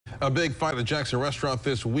A big fight at a Jackson restaurant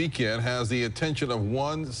this weekend has the attention of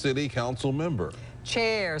one city council member.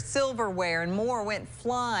 Chairs, silverware, and more went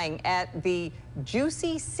flying at the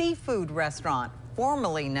Juicy Seafood restaurant,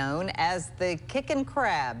 formerly known as the Kickin'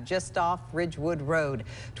 Crab, just off Ridgewood Road.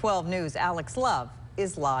 12 News' Alex Love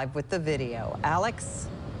is live with the video. Alex?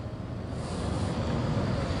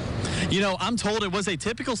 You know, I'm told it was a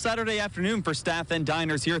typical Saturday afternoon for staff and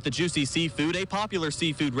diners here at the Juicy Seafood, a popular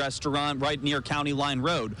seafood restaurant right near County Line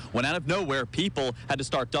Road, when out of nowhere, people had to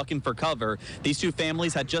start ducking for cover. These two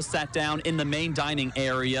families had just sat down in the main dining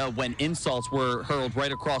area when insults were hurled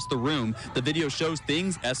right across the room. The video shows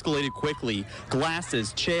things escalated quickly.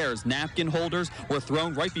 Glasses, chairs, napkin holders were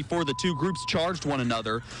thrown right before the two groups charged one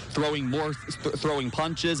another, throwing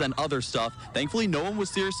punches and other stuff. Thankfully, no one was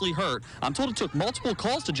seriously hurt. I'm told it took multiple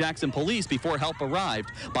calls to Jackson police before help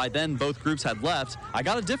arrived. By then, both groups had left. I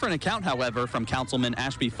got a different account, however, from Councilman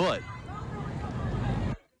Ashby Foote.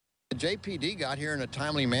 The JPD got here in a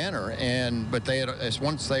timely manner, but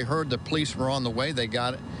once they heard the police were on the way, they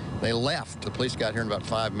left. The police got here in about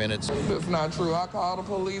 5 minutes. That's not true. I called the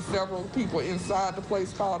police. Several people inside the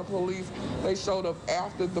place called the police. They showed up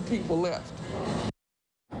after the people left.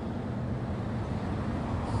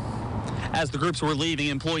 As the groups were leaving,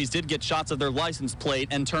 employees did get shots of their license plate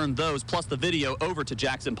and turned those, plus the video, over to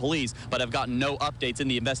Jackson Police, but have gotten no updates in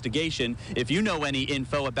the investigation. If you know any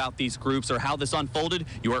info about these groups or how this unfolded,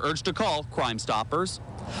 you are urged to call Crime Stoppers.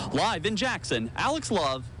 Live in Jackson, Alex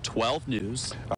Love, 12 News.